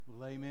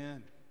Well,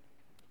 amen.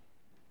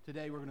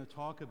 Today we're going to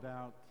talk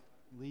about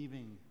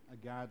leaving a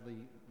godly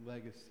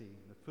legacy,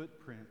 the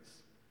footprints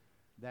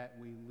that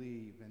we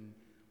leave. And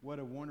what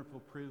a wonderful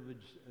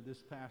privilege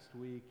this past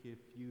week, if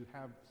you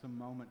have some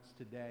moments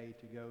today,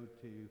 to go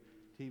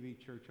to TV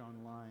Church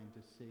Online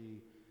to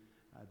see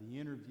the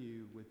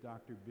interview with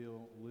Dr.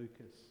 Bill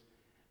Lucas.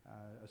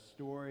 A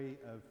story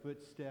of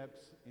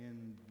footsteps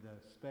in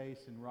the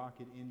space and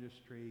rocket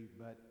industry,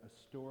 but a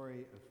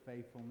story of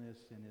faithfulness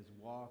in his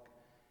walk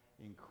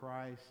in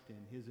Christ and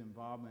his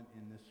involvement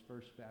in this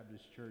First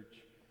Baptist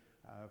Church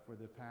for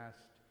the past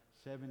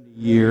 70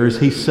 years.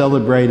 He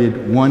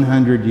celebrated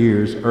 100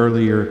 years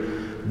earlier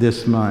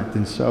this month.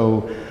 And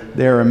so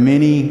there are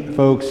many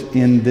folks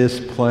in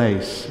this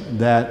place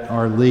that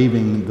are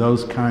leaving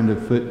those kind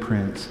of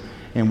footprints,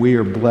 and we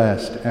are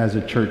blessed as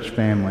a church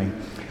family.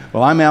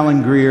 Well, I'm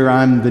Alan Greer.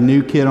 I'm the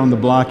new kid on the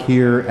block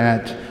here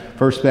at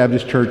First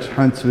Baptist Church,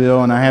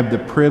 Huntsville, and I have the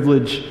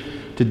privilege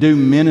to do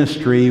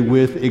ministry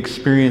with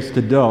experienced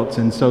adults.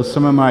 And so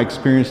some of my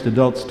experienced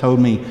adults told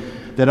me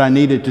that I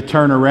needed to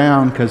turn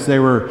around because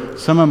there were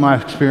some of my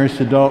experienced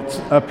adults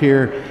up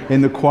here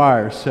in the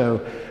choir. So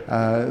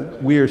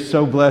we are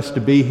so blessed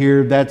to be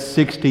here. That's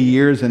 60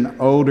 years and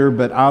older,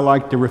 but I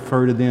like to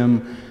refer to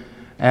them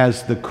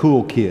as the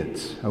cool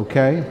kids,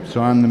 okay?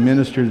 So I'm the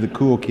minister to the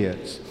cool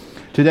kids.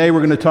 Today we're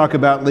going to talk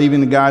about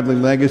leaving a godly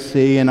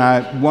legacy, and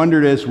I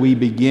wondered as we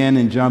begin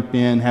and jump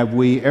in, have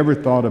we ever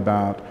thought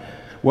about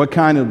what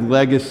kind of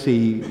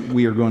legacy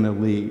we are going to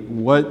leave?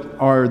 What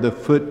are the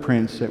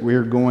footprints that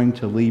we're going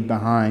to leave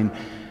behind?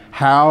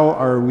 How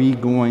are we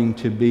going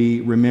to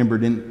be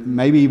remembered? And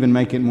maybe even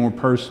make it more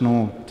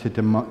personal to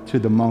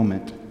the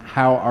moment.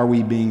 How are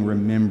we being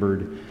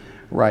remembered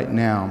right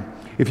now?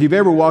 If you've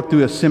ever walked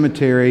through a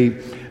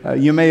cemetery,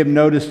 you may have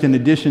noticed, in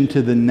addition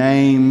to the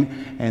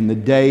name and the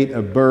date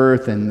of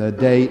birth and the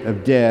date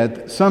of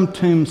death, some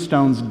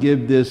tombstones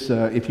give this,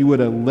 if you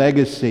would, a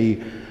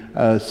legacy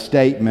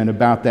statement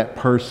about that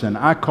person.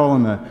 I call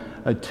them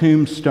a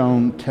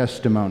tombstone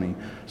testimony.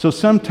 So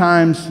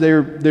sometimes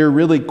they're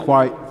really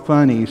quite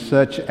funny,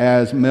 such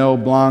as Mel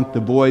Blanc, the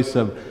voice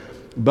of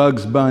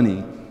Bugs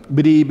Bunny.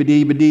 Ba-dee,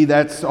 ba-dee, ba-dee,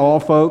 that's all,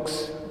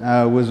 folks,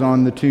 was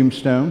on the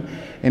tombstone.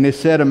 And it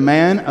said, a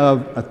man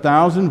of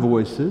 1,000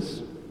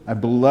 voices, a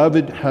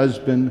beloved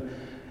husband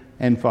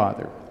and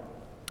father.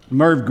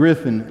 Merv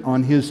Griffin,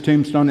 on his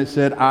tombstone, it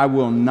said, I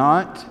will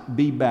not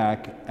be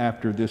back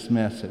after this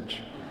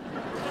message.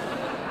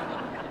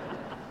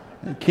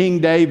 King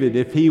David,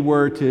 if he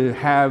were to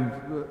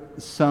have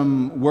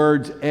some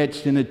words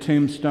etched in a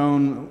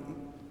tombstone,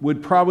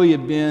 would probably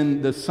have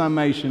been the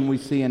summation we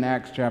see in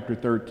Acts chapter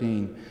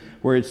 13,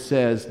 where it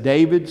says,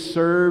 David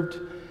served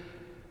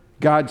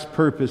God's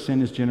purpose in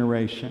his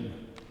generation,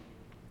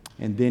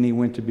 and then he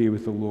went to be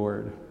with the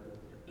Lord.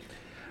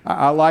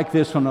 I like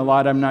this one a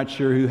lot. I'm not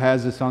sure who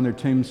has this on their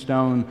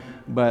tombstone,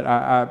 but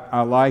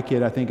I like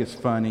it. I think it's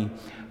funny.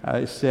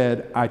 It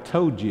said, I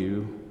told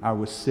you I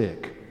was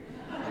sick.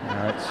 All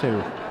right,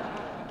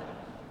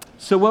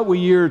 so what will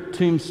your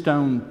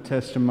tombstone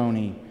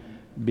testimony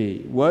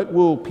be? What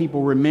will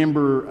people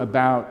remember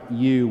about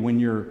you when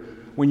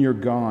you're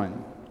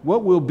gone?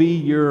 What will be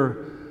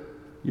your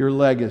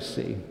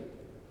legacy?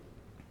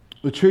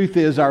 The truth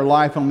is, our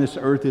life on this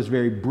earth is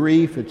very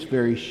brief, it's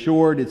very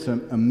short, it's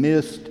a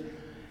mist.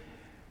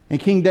 And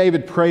King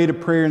David prayed a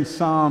prayer in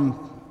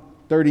Psalm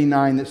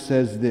 39 that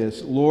says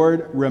this,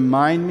 Lord,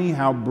 remind me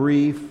how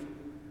brief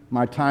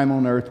my time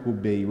on earth will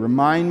be.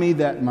 Remind me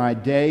that my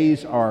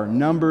days are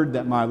numbered,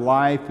 that my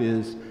life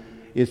is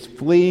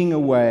fleeing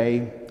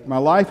away. My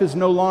life is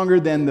no longer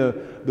than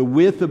the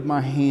width of my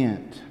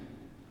hand.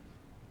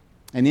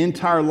 An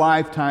entire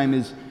lifetime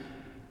is,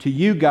 to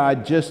you,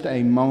 God, just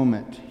a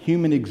moment.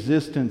 Human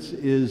existence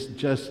is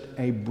just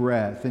a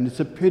breath. And it's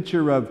a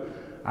picture of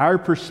our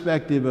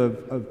perspective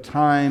of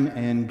time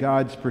and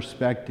God's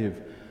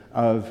perspective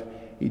of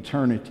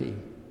eternity.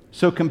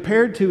 So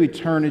compared to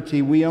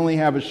eternity, we only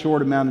have a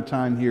short amount of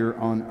time here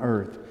on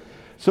earth.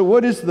 So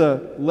what is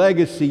the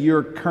legacy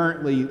you're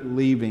currently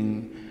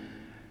leaving?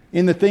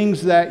 In the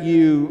things that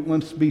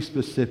let's be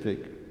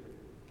specific,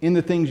 in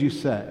the things you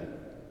say,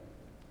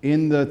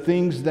 in the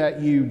things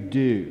that you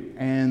do,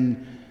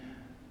 and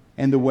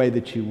the way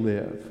that you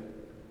live.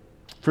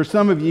 For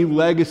some of you,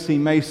 legacy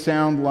may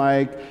sound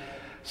like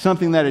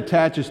something that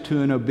attaches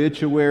to an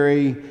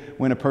obituary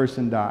when a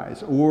person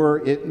dies, or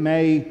it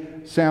may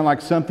sound like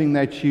something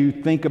that you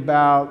think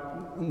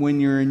about when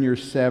you're in your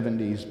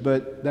 70s,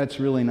 but that's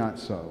really not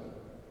so.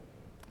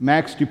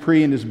 Max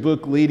Dupree, in his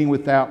book Leading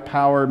Without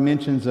Power,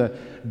 mentions a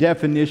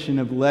definition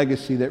of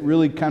legacy that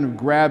really kind of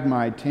grabbed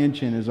my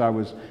attention as I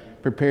was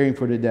preparing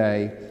for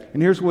today.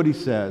 And here's what he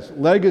says.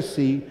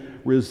 Legacy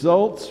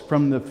results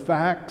from the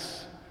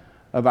facts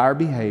of our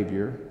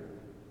behavior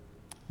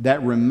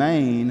that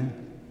remain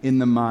in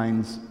the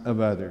minds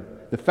of others.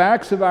 The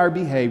facts of our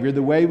behavior,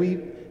 the way we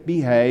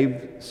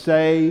behave,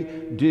 say,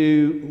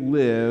 do,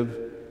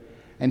 live,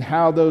 and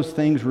how those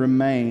things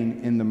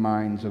remain in the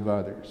minds of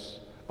others.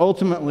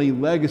 Ultimately,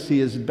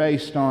 legacy is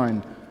based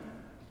on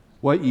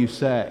what you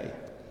say,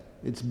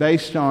 It's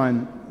based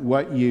on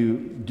what you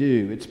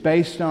do. It's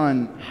based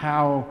on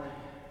how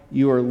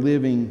you are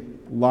living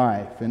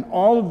life. And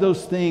all of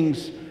those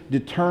things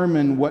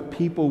determine what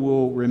people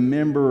will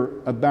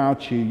remember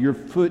about you, your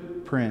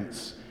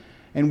footprints,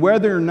 and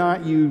whether or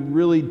not you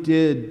really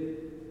did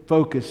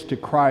focus to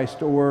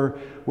Christ or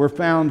were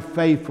found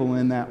faithful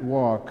in that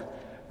walk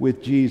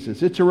with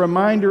Jesus. It's a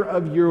reminder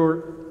of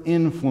your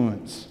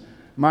influence.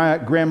 My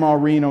grandma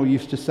Reno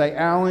used to say,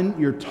 Alan,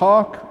 your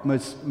talk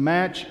must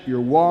match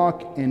your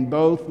walk, and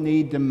both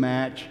need to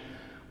match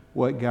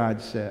what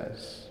God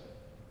says.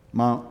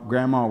 My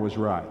grandma was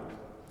right.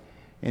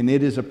 And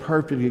it is a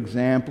perfect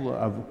example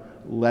of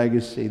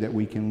legacy that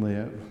we can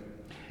live.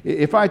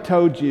 If I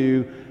told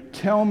you,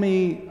 tell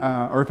me,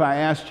 or if I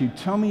asked you,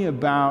 tell me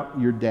about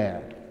your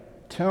dad.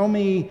 Tell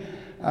me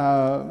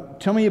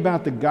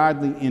about the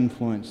godly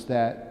influence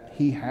that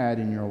he had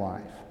in your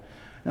life.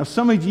 Now,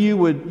 some of you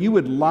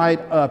would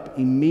light up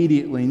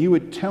immediately, and you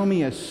would tell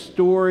me a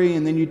story,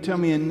 and then you'd tell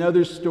me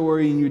another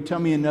story, and you'd tell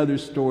me another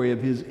story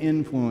of his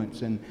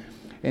influence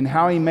and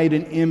how he made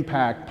an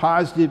impact,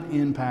 positive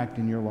impact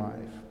in your life.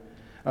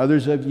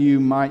 Others of you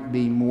might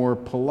be more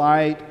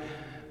polite,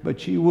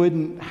 but you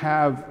wouldn't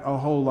have a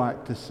whole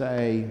lot to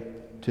say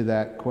to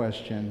that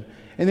question.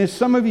 And then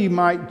some of you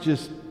might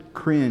just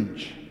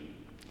cringe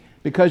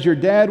because your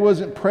dad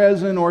wasn't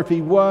present, or if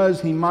he was,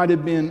 he might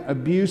have been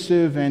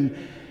abusive, and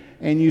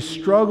you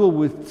struggle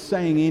with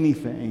saying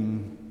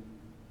anything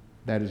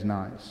that is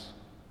nice.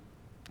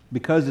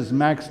 Because as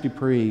Max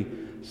Dupree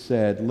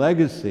said,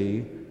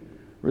 legacy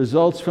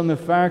results from the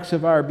facts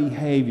of our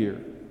behavior.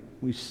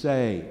 We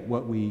say,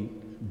 what we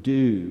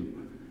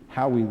do,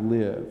 how we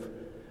live.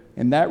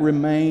 And that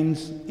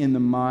remains in the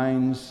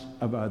minds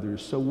of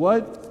others. So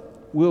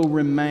what will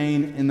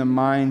remain in the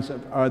minds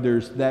of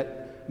others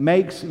that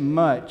makes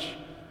much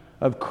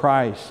of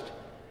Christ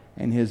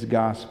and His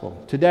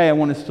gospel? Today I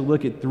want us to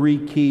look at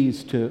 3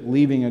 keys to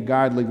leaving a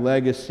godly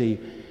legacy.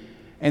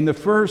 And the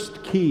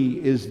first key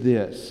is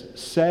this: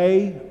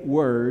 say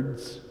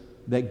words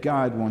that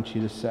God wants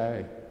you to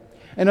say.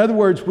 In other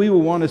words, we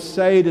will want to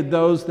say to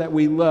those that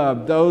we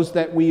love, those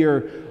that we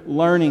are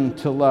learning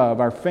to love,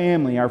 our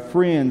family, our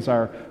friends,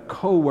 our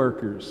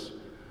co-workers,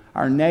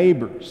 our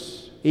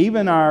neighbors,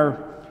 even our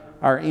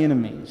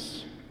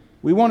enemies.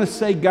 We want to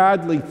say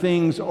godly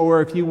things,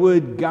 or if you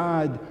would,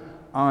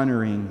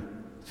 God-honoring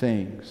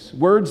things.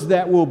 Words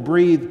that will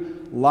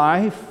breathe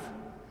life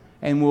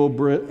and will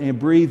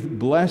breathe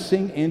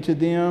blessing into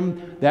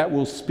them, that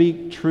will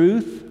speak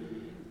truth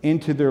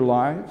into their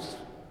lives.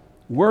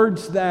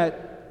 Words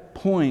that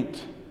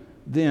point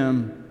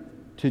them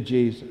to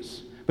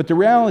Jesus. But the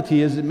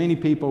reality is that many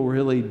people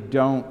really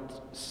don't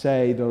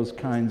say those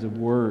kinds of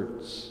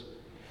words.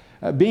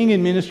 Being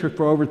in ministry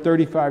for over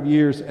 35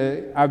 years,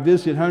 I've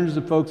visited hundreds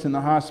of folks in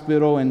the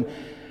hospital, and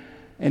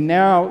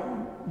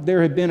now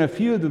there have been a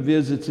few of the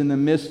visits in the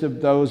midst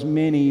of those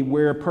many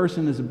where a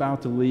person is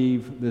about to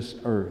leave this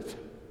earth.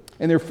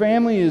 And their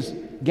family is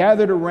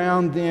gathered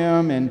around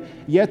them, and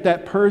yet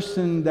that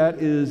person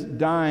that is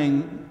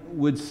dying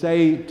would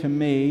say to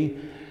me,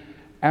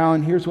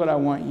 Alan, here's what I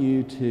want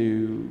you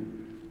to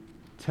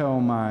tell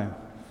my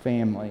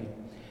family.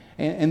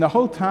 And the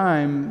whole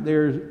time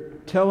they're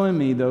telling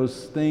me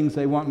those things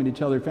they want me to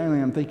tell their family,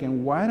 I'm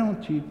thinking, why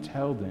don't you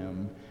tell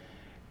them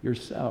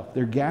yourself?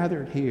 They're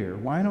gathered here.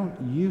 Why don't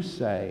you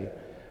say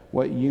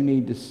what you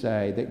need to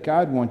say, that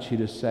God wants you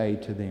to say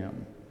to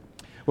them?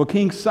 Well,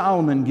 King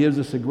Solomon gives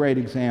us a great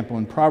example.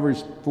 In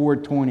Proverbs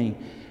 4:20,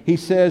 he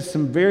says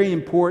some very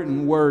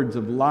important words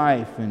of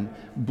life and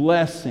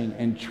blessing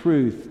and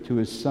truth to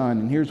his son.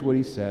 And here's what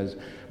he says: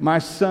 My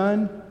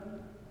son,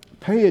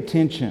 pay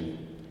attention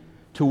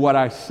to what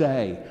I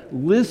say.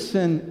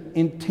 Listen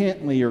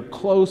intently or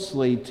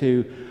closely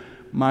to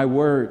my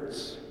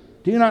words.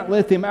 Do not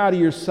let them out of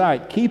your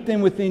sight. Keep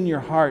them within your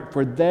heart,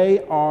 for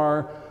they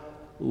are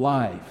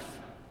life,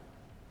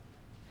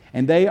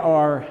 and they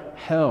are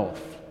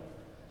health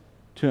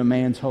to a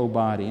man's whole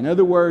body. In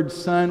other words,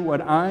 son,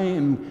 what I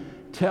am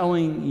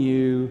telling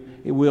you,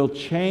 it will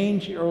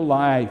change your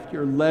life,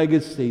 your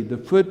legacy, the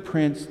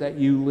footprints that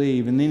you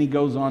leave. And then he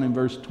goes on in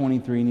verse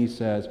 23 and he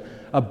says,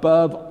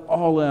 above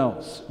all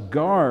else,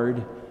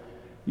 guard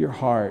your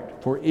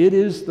heart, for it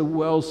is the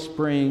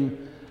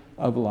wellspring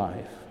of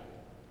life.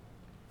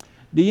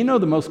 Do you know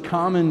the most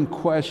common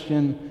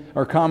question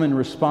or common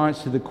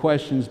response to the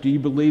questions, do you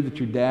believe that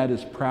your dad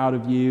is proud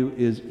of you,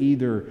 is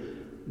either,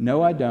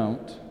 no, I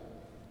don't,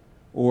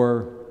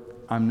 or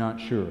I'm not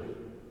sure.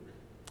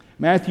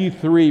 Matthew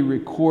 3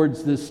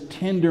 records this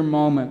tender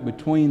moment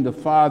between the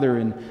Father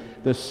and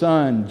the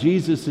Son.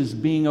 Jesus is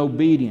being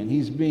obedient.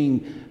 He's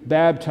being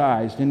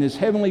baptized. And his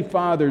heavenly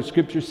Father,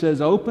 Scripture says,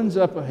 opens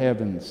up the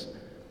heavens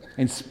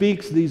and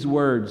speaks these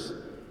words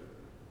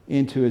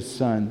into his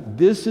Son.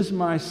 This is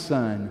my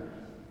Son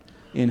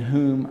in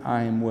whom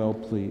I am well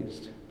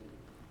pleased.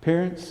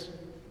 Parents,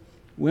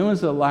 when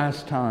was the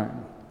last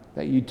time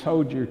that you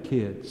told your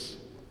kids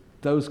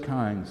those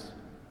kinds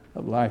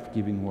of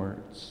life-giving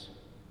words?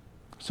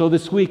 So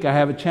this week I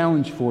have a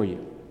challenge for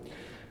you.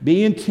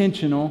 Be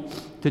intentional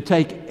to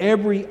take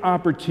every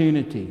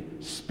opportunity,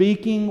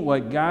 speaking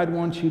what God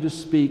wants you to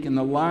speak in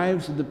the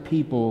lives of the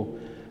people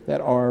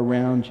that are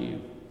around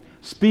you.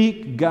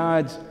 Speak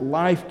God's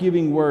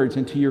life-giving words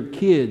into your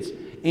kids,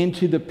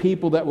 into the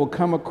people that will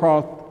come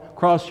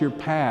across your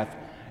path,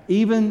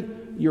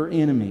 even your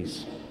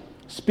enemies.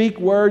 Speak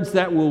words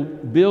that will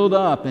build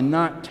up and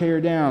not tear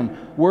down,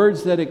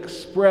 words that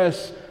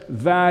express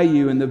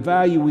value and the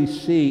value we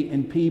see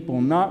in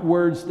people, not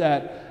words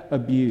that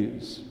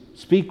abuse.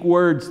 Speak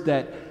words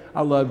that,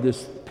 I love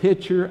this,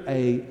 picture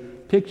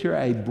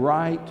a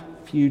bright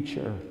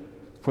future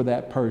for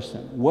that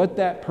person, what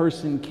that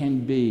person can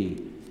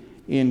be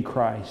in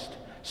Christ.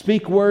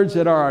 Speak words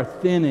that are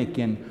authentic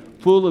and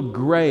full of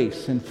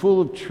grace and full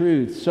of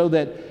truth so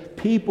that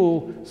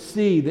people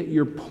see that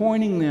you're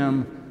pointing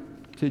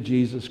them to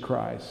Jesus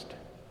Christ.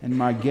 And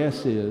my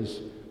guess is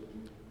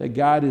that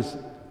God has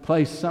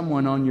placed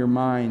someone on your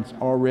minds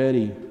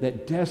already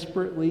that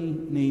desperately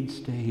needs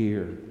to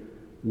hear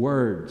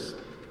words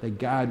that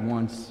God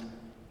wants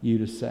you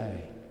to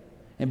say.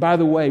 And by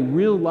the way,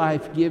 real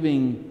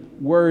life-giving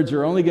words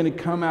are only going to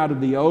come out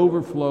of the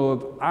overflow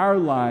of our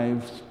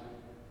lives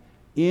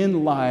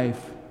in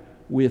life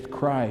with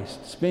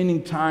Christ,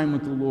 spending time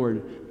with the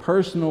Lord,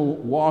 personally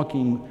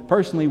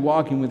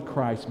walking with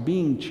Christ,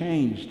 being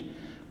changed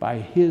by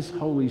His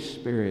Holy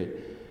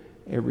Spirit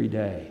every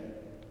day.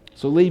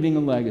 So leaving a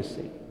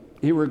legacy,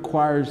 it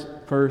requires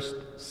first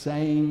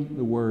saying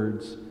the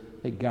words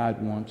that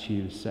God wants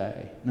you to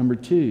say. Number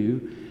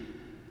two,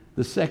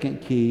 the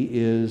second key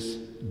is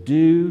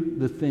do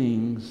the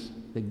things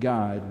that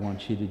God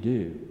wants you to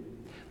do.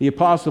 The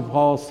Apostle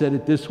Paul said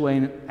it this way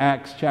in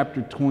Acts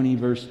chapter 20,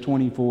 verse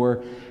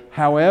 24.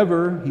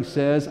 However, he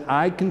says,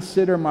 I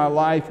consider my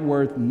life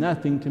worth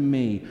nothing to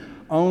me,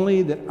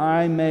 only that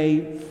I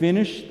may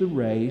finish the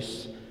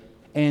race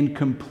and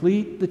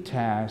complete the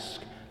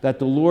task that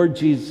the Lord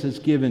Jesus has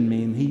given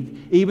me. And he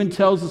even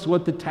tells us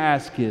what the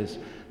task is,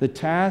 the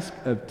task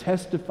of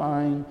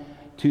testifying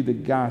to the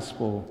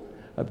gospel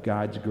of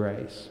God's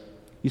grace.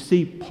 You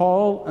see,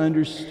 Paul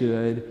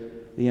understood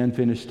the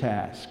unfinished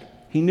task.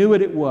 He knew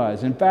what it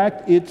was. In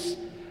fact, it's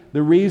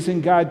the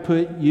reason God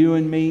put you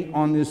and me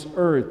on this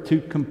earth,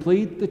 to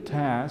complete the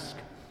task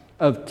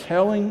of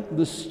telling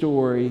the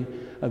story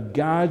of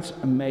God's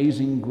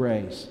amazing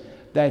grace,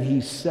 that He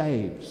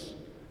saves,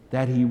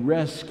 that He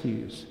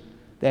rescues,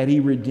 that He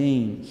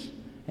redeems,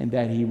 and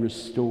that He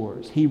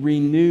restores. He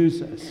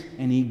renews us,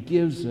 and He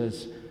gives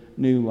us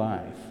new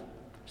life.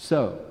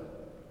 So,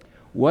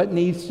 what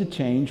needs to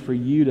change for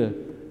you to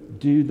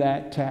do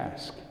that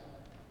task?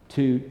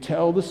 To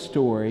tell the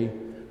story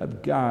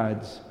of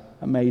God's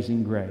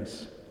amazing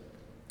grace.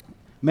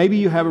 Maybe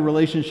you have a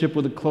relationship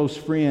with a close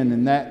friend,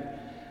 and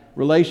that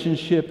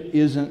relationship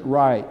isn't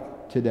right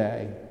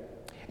today.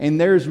 And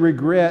there's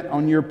regret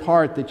on your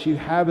part that you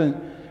haven't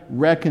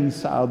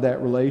reconciled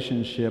that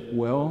relationship.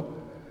 Well,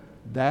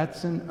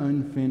 that's an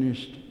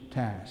unfinished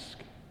task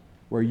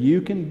where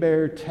you can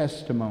bear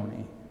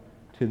testimony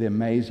to the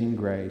amazing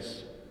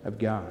grace of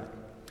God.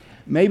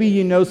 Maybe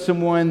you know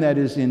someone that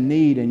is in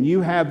need and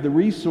you have the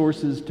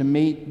resources to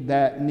meet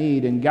that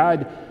need, and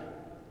God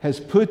has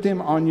put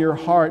them on your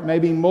heart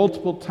maybe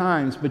multiple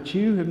times, but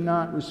you have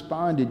not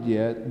responded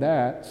yet.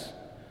 That's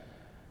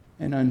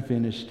an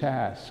unfinished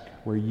task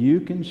where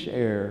you can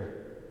share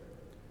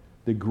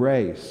the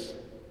grace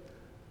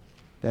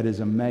that is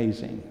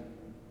amazing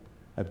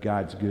of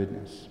God's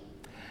goodness.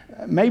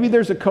 Maybe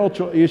there's a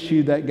cultural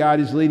issue that God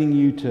is leading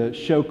you to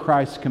show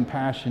Christ's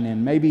compassion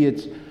in. Maybe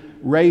it's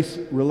race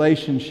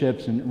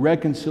relationships and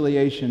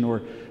reconciliation,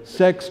 or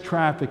sex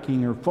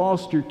trafficking, or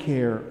foster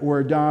care, or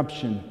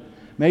adoption.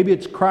 Maybe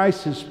it's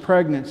crisis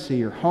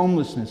pregnancy, or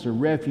homelessness, or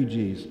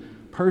refugees,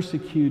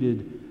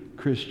 persecuted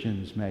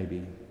Christians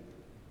maybe.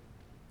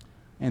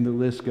 And the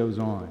list goes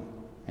on,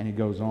 and it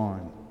goes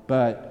on.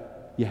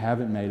 But you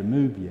haven't made a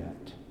move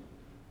yet.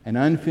 An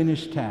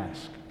unfinished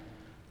task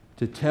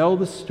to tell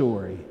the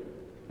story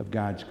of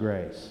God's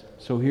grace.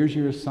 So here's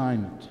your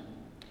assignment.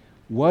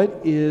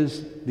 What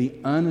is the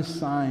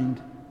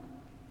unassigned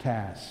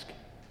task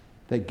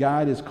that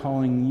God is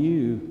calling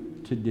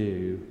you to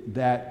do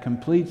that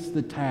completes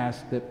the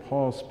task that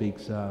Paul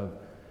speaks of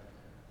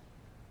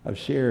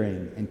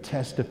sharing and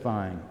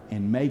testifying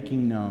and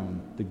making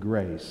known the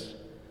grace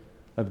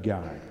of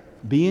God?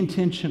 Be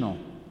intentional.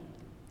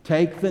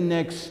 Take the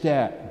next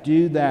step.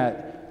 Do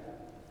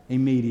that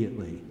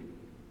immediately.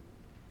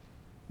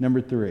 Number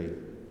 3,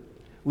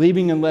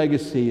 leaving a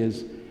legacy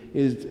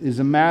is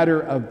a matter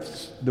of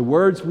the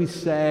words we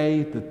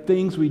say, the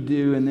things we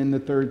do, and then the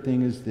third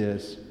thing is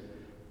this: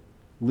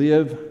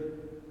 live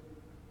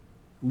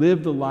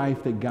the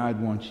life that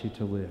God wants you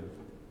to live.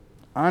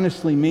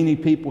 Honestly, many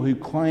people who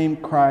claim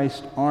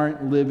Christ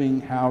aren't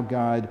living how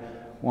God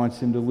wants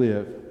them to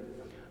live.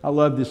 I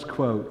love this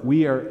quote: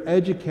 we are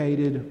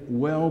educated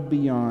well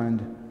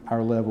beyond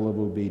our level of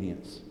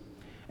obedience.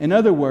 In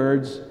other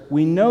words,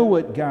 we know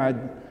what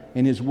God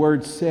and His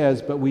Word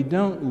says, but we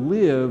don't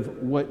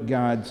live what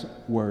God's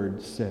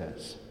Word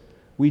says.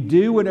 We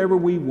do whatever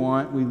we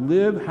want. We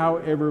live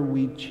however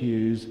we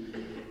choose.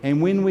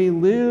 And when we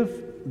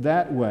live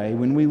that way,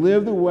 when we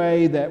live the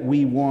way that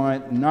we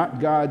want, not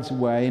God's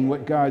way and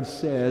what God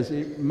says,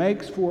 it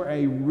makes for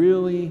a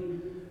really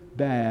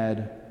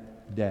bad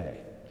day.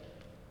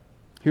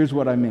 Here's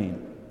what I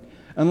mean.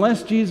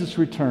 Unless Jesus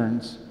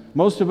returns,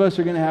 most of us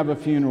are going to have a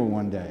funeral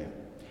one day.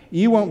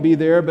 You won't be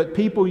there, but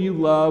people you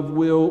love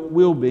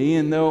will be,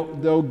 and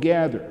they'll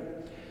gather.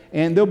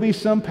 And there'll be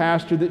some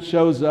pastor that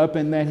shows up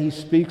and that he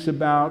speaks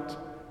about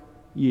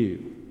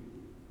you.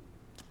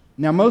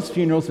 Now, most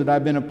funerals that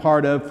I've been a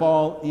part of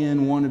fall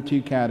in one of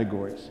two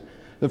categories.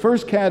 The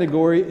first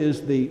category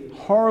is the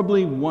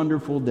horribly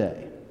wonderful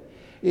day.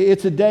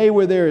 It's a day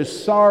where there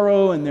is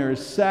sorrow and there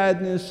is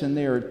sadness and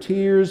there are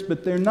tears,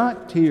 but they're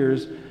not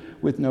tears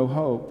with no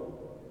hope.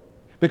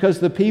 Because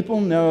the people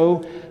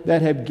know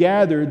that have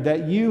gathered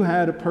that you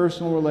had a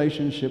personal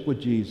relationship with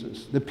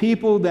Jesus. The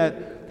people that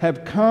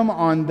have come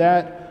on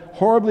that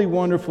horribly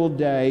wonderful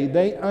day,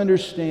 they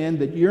understand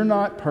that you're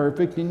not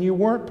perfect and you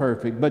weren't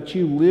perfect, but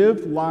you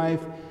lived life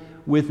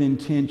with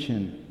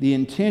intention. The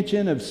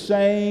intention of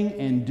saying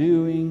and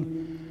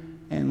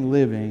doing and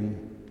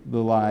living the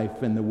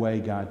life and the way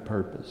God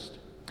purposed.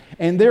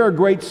 And there are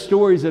great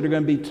stories that are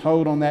going to be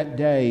told on that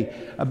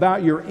day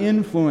about your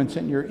influence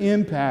and your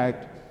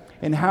impact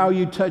and how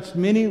you touched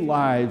many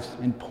lives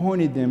and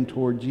pointed them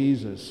toward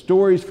Jesus.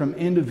 Stories from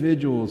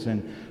individuals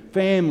and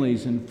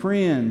families and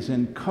friends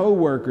and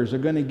co-workers are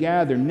going to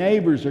gather.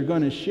 Neighbors are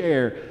going to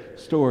share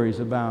stories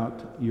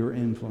about your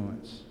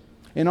influence.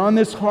 And on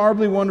this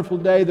horribly wonderful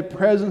day, the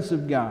presence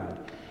of God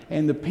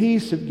and the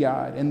peace of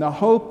God and the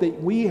hope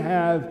that we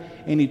have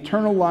in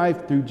eternal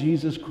life through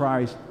Jesus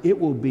Christ, it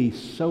will be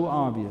so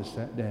obvious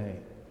that day.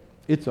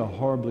 It's a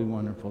horribly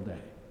wonderful day.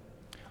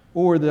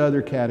 Or the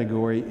other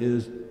category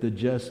is the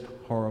just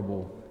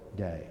horrible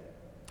day.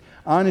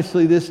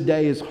 Honestly, this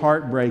day is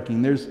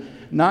heartbreaking. There's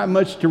not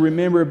much to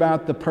remember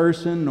about the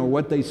person or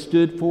what they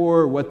stood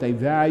for or what they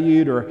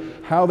valued or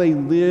how they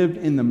lived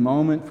in the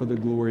moment for the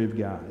glory of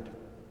God.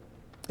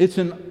 It's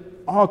an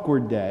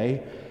awkward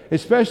day,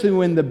 especially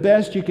when the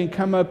best you can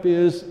come up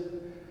with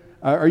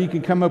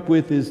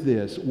is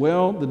this.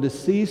 Well, the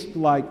deceased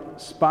liked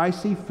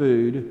spicy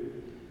food,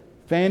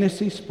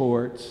 fantasy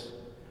sports,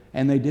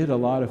 and they did a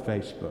lot of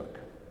Facebook.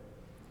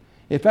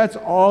 If that's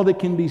all that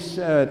can be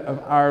said of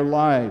our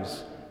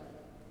lives,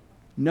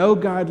 no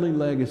godly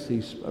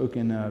legacy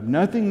spoken of,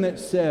 nothing that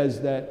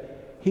says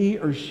that he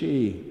or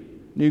she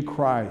knew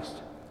Christ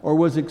or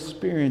was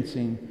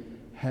experiencing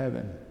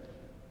heaven.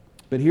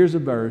 But here's a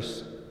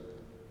verse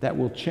that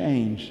will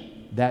change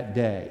that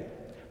day.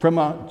 From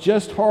a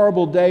just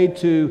horrible day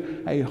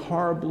to a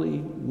horribly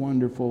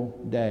wonderful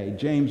day.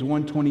 James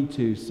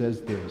 1:22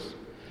 says this.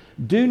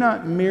 Do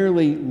not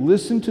merely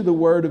listen to the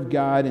word of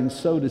God and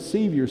so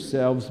deceive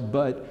yourselves,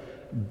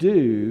 but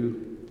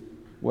do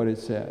what it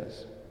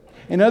says.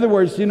 In other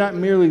words, do not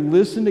merely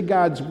listen to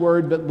God's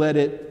word, but let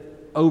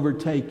it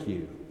overtake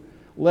you.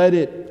 Let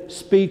it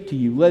speak to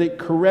you. Let it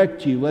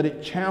correct you. Let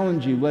it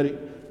challenge you. Let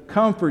it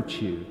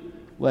comfort you.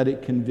 Let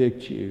it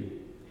convict you.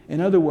 In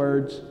other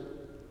words,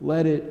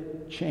 let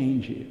it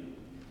change you.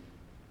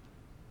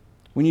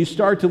 When you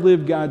start to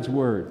live God's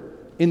word,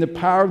 in the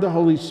power of the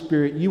Holy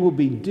Spirit, you will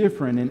be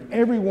different, and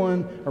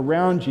everyone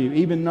around you,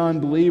 even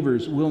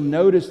non-believers, will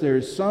notice there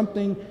is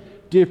something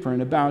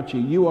different about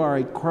you. You are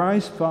a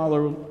Christ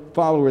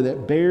follower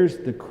that bears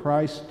the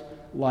Christ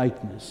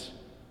likeness.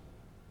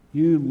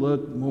 You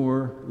look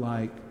more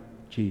like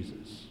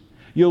Jesus.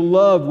 You'll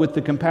love with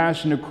the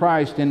compassion of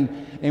Christ,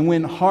 and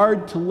when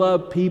hard to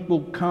love people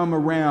come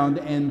around,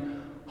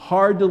 and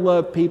hard to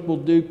love people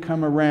do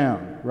come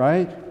around,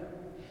 right?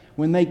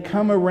 When they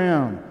come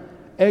around,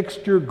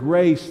 extra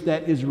grace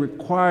that is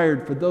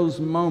required for those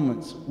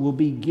moments will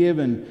be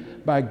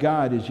given by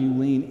God as you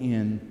lean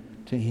in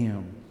to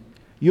Him.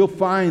 You'll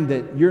find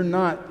that you're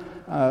not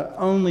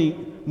only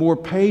more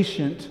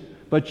patient,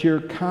 but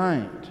you're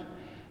kind.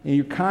 And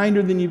you're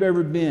kinder than you've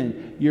ever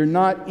been. You're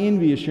not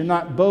envious. You're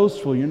not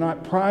boastful. You're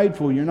not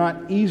prideful. You're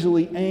not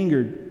easily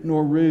angered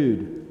nor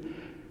rude.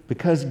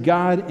 Because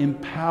God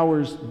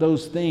empowers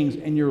those things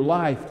in your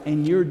life,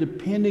 and you're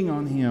depending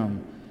on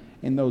Him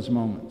in those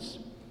moments.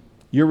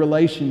 Your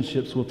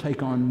relationships will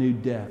take on new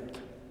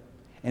depth,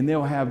 and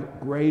they'll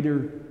have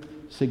greater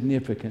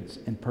significance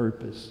and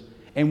purpose.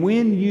 And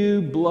when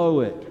you blow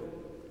it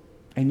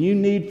and you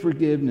need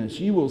forgiveness,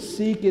 you will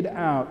seek it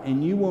out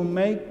and you will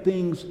make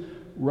things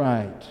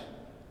right.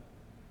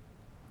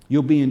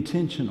 You'll be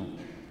intentional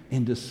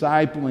in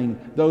discipling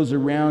those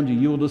around you.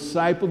 You'll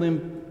disciple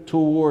them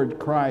toward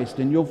Christ,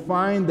 and you'll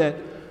find that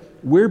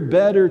we're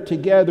better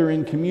together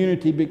in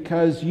community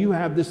because you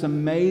have this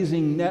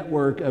amazing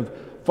network of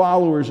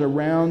followers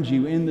around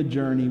you in the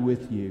journey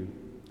with you.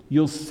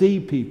 You'll see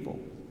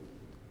people,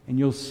 and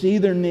you'll see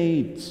their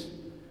needs,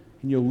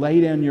 and you'll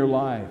lay down your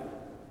life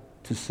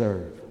to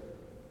serve.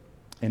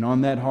 And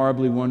on that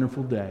horribly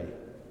wonderful day,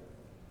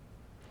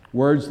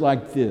 words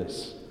like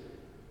this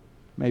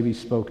may be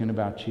spoken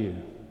about you.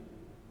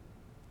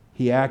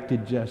 He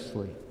acted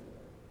justly.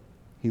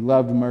 He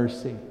loved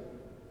mercy.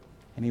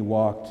 and he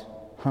walked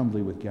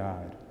humbly with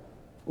God.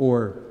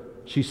 Or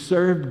she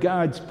served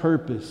God's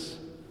purpose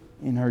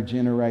in her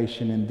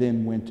generation and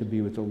then went to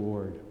be with the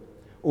Lord.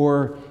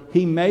 Or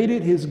he made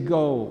it his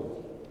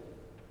goal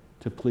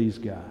to please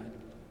God.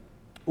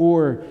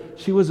 Or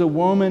she was a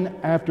woman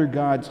after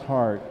God's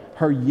heart.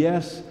 Her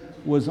yes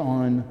was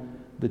on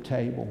the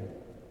table.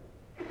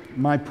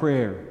 My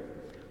prayer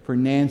for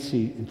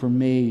Nancy and for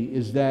me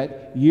is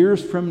that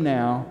years from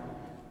now,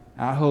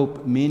 I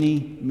hope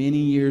many, many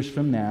years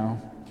from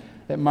now,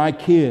 that my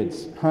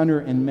kids, Hunter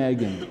and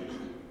Megan,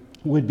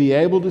 would be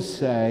able to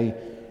say,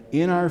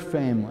 in our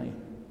family,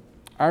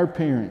 our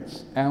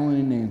parents, Alan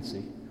and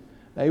Nancy,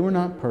 they were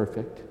not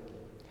perfect,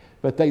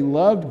 but they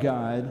loved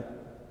God,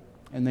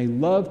 and they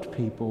loved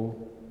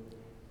people,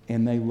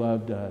 and they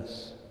loved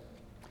us.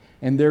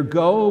 And their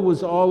goal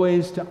was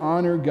always to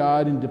honor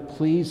God and to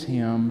please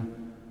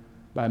Him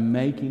by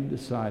making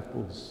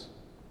disciples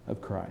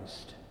of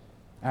Christ.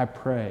 I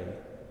pray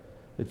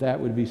that that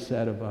would be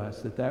said of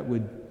us, that that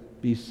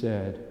would be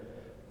said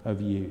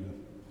of you.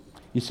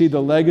 You see,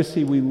 the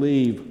legacy we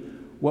leave,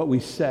 what we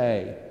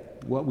say,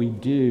 what we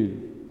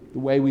do, the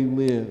way we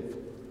live,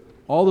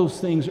 all those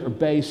things are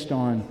based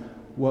on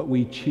what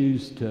we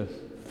choose to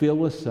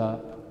fill us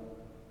up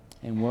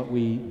and what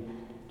we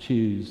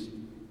choose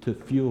to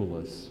fuel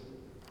us.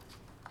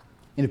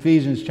 In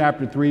Ephesians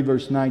chapter 3,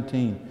 verse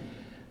 19,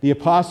 the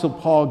Apostle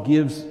Paul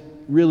gives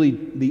really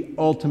the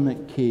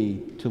ultimate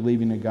key to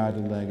leaving a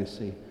godly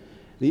legacy.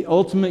 The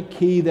ultimate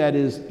key that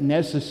is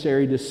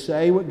necessary to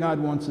say what God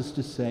wants us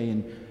to say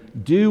and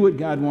do what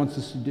God wants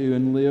us to do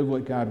and live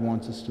what God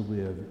wants us to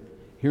live.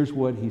 Here's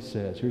what he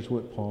says. Here's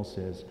what Paul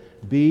says.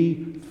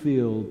 Be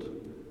filled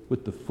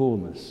with the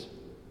fullness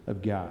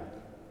of God.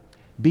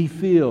 Be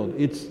filled.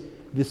 It's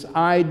this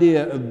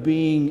idea of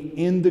being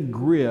in the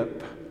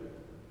grip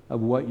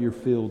of what you're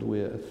filled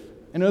with.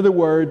 In other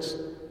words,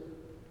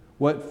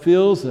 what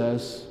fills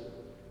us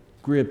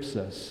grips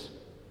us.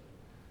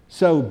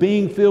 So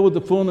being filled with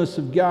the fullness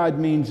of God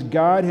means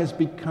God has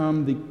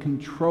become the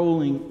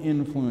controlling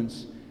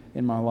influence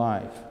in my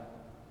life,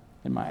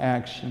 in my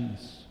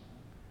actions,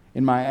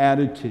 in my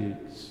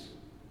attitudes,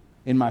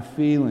 in my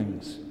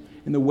feelings,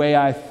 in the way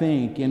I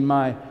think, in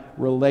my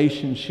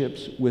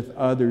relationships with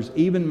others.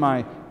 Even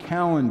my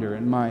calendar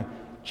and my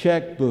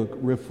checkbook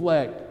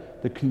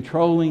reflect the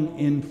controlling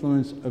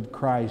influence of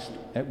Christ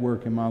at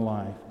work in my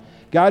life.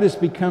 God has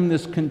become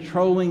this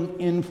controlling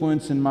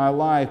influence in my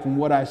life and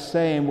what I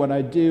say and what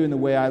I do and the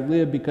way I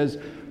live because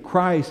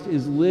Christ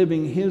is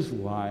living His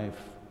life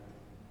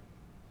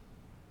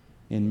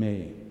in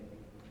me.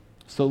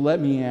 So let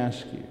me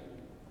ask you,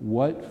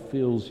 what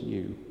fills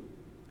you?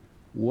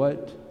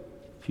 What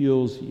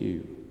fuels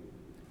you?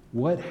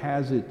 What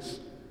has its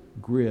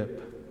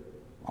grip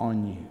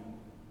on you?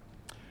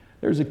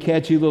 There's a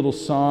catchy little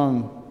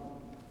song.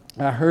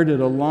 I heard it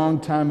a long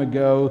time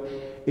ago.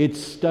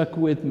 It's stuck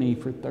with me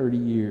for 30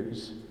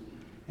 years.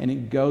 And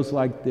it goes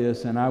like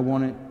this, and I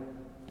want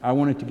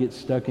it to get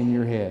stuck in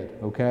your head,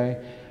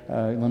 okay?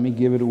 Let me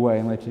give it away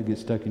and let you get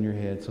stuck in your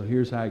head. So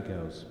here's how it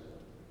goes.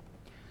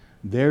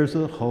 There's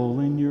a hole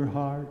in your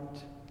heart.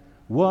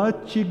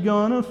 What you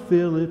gonna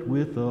fill it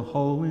with? A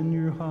hole in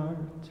your heart.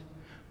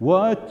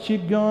 What you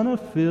gonna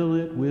fill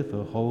it with?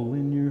 A hole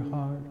in your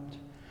heart.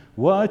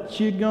 What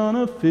you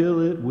gonna fill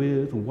it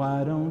with?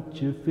 Why don't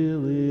you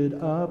fill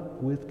it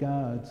up with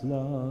God's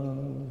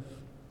love?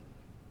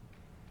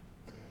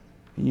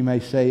 And you may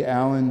say,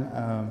 Alan,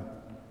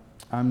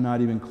 I'm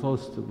not even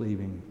close to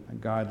leaving a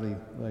godly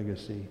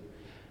legacy.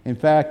 In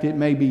fact, it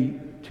may be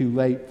too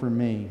late for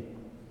me.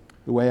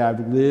 The way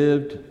I've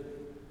lived,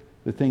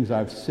 the things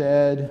I've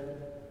said,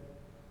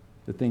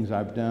 the things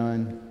I've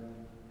done.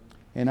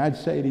 And I'd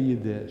say to you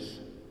this,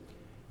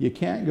 you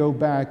can't go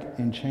back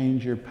and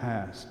change your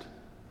past.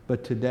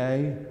 But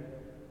today,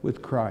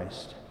 with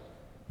Christ,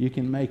 you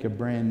can make a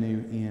brand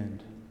new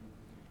end.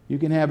 You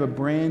can have a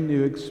brand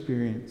new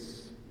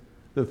experience.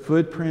 The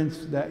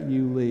footprints that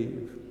you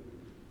leave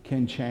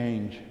can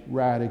change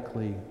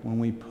radically when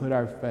we put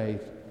our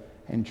faith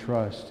and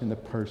trust in the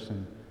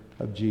person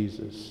of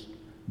Jesus.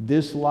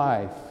 This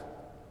life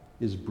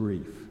is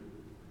brief.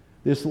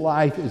 This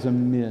life is a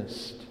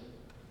mist.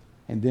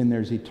 And then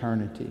there's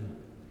eternity.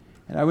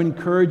 And I would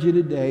encourage you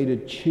today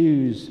to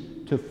choose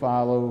to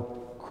follow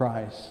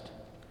Christ.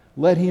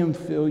 Let Him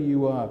fill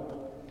you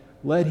up.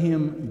 Let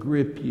Him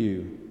grip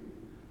you.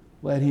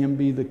 Let Him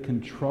be the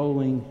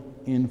controlling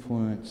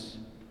influence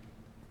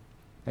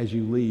as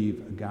you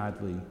leave a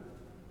godly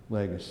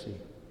legacy.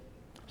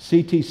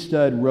 C.T.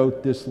 Studd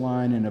wrote this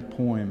line in a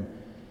poem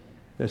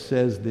that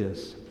says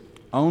this: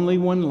 only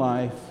one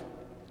life,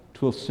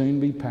 'twill soon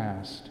be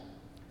past.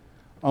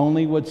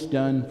 Only what's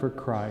done for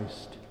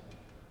Christ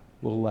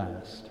will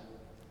last.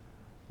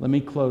 Let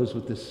me close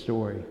with this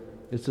story.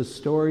 It's a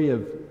story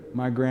of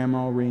my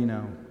Grandma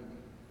Reno.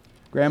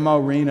 Grandma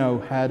Reno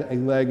had a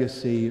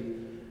legacy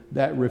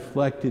that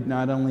reflected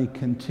not only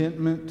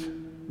contentment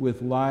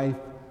with life.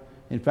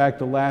 In fact,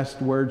 the last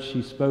words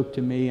she spoke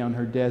to me on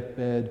her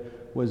deathbed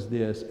was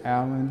this: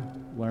 Alan,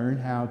 learn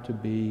how to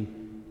be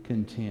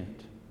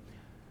content.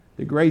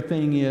 The great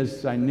thing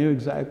is I knew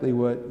exactly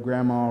what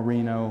Grandma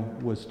Reno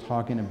was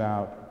talking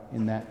about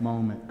in that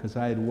moment because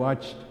I had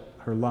watched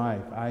her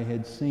life. I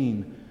had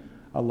seen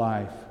a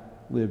life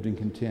lived in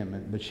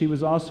contentment. But she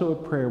was also a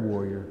prayer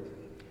warrior.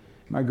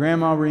 My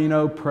Grandma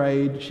Reno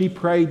prayed. She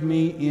prayed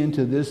me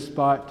into this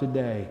spot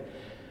today.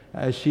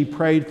 She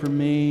prayed for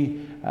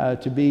me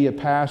to be a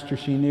pastor.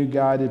 She knew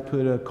God had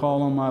put a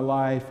call on my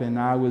life and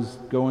I was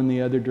going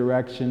the other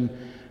direction.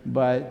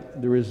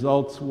 But the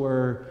results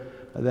were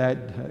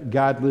that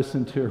God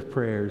listened to her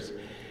prayers.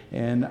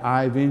 And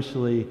I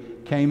eventually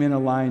came in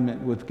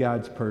alignment with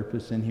God's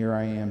purpose, and here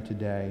I am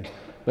today.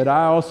 But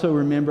I also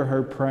remember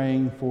her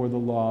praying for the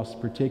lost,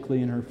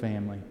 particularly in her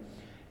family.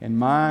 And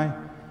my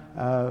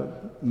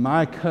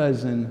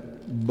cousin,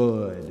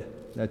 Bud,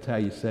 that's how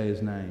you say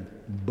his name,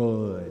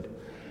 Bud.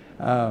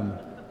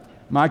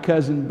 My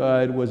cousin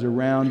Bud was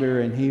around her,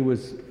 and he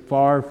was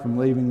far from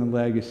leaving the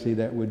legacy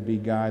that would be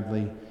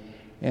godly.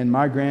 And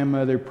my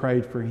grandmother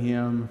prayed for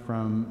him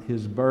from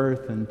his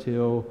birth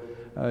until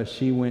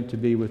she went to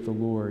be with the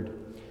Lord.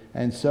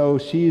 And so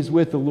she's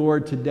with the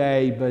Lord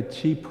today, but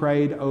she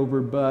prayed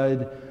over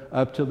Bud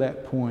up to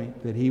that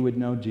point that he would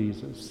know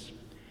Jesus.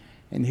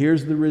 And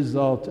here's the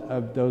result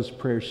of those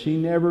prayers. She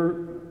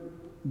never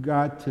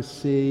got to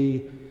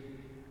see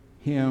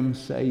him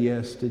say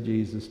yes to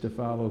Jesus, to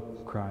follow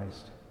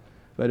Christ.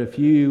 But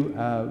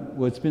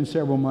it's been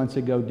several months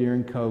ago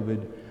during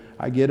COVID,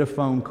 I get a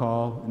phone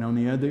call, and on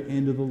the other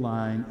end of the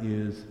line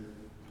is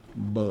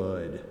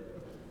Bud.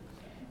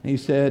 And he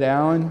said,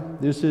 "Alan,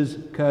 this is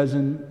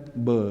cousin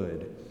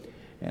Bud,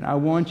 and I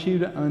want you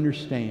to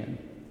understand,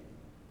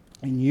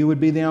 and you would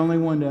be the only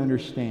one to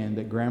understand,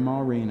 that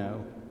Grandma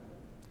Reno,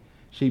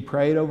 she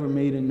prayed over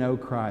me to know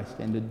Christ,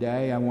 and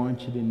today I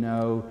want you to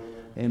know,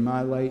 in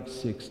my late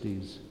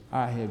 60s,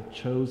 I have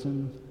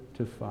chosen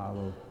to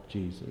follow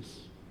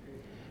Jesus.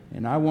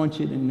 And I want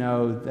you to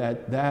know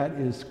that that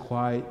is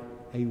quite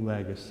a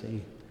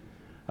legacy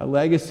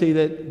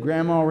that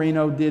Grandma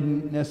Reno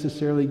didn't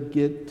necessarily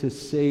get to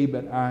see,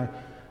 but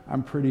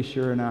I'm pretty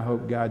sure, and I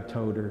hope God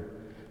told her,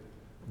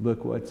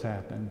 look what's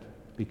happened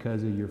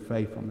because of your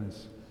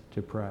faithfulness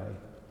to pray.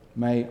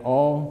 May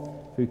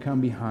all who come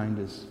behind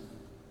us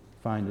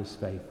find us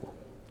faithful."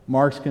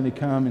 Mark's going to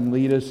come and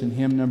lead us in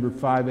hymn number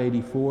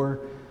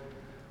 584.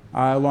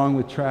 I, along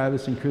with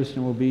Travis and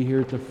Kristen, will be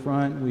here at the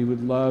front. We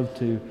would love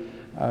to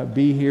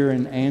be here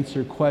and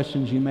answer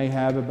questions you may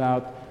have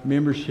about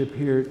membership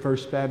here at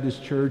First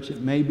Baptist Church.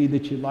 It may be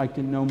that you'd like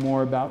to know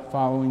more about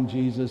following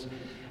Jesus.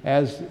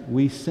 As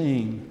we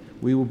sing,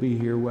 we will be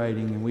here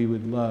waiting, and we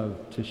would love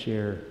to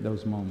share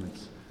those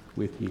moments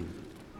with you.